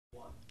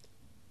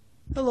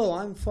Hello,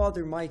 I'm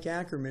Father Mike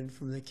Ackerman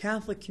from the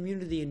Catholic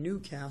community in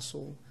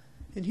Newcastle,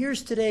 and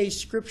here's today's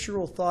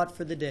scriptural thought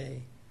for the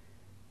day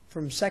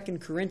from 2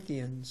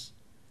 Corinthians.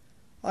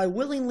 I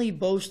willingly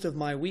boast of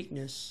my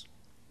weakness,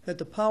 that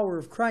the power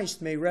of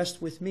Christ may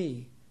rest with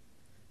me.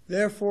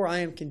 Therefore I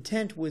am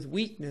content with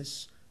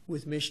weakness,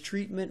 with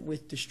mistreatment,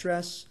 with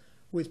distress,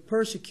 with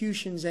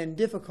persecutions and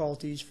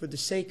difficulties for the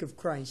sake of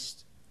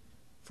Christ.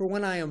 For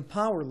when I am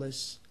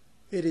powerless,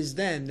 it is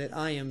then that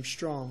I am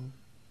strong.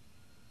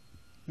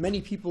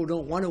 Many people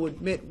don't want to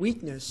admit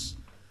weakness,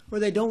 or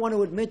they don't want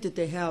to admit that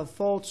they have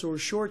faults or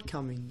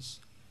shortcomings.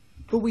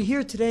 But we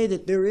hear today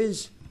that there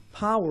is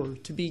power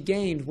to be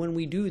gained when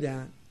we do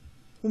that,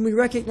 when we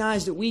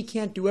recognize that we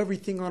can't do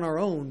everything on our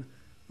own,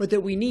 but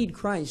that we need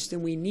Christ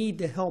and we need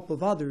the help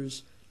of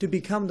others to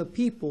become the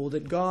people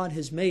that God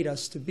has made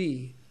us to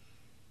be.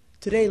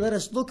 Today, let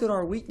us look at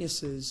our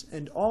weaknesses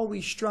and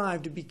always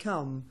strive to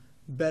become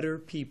better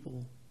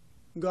people.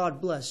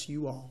 God bless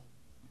you all.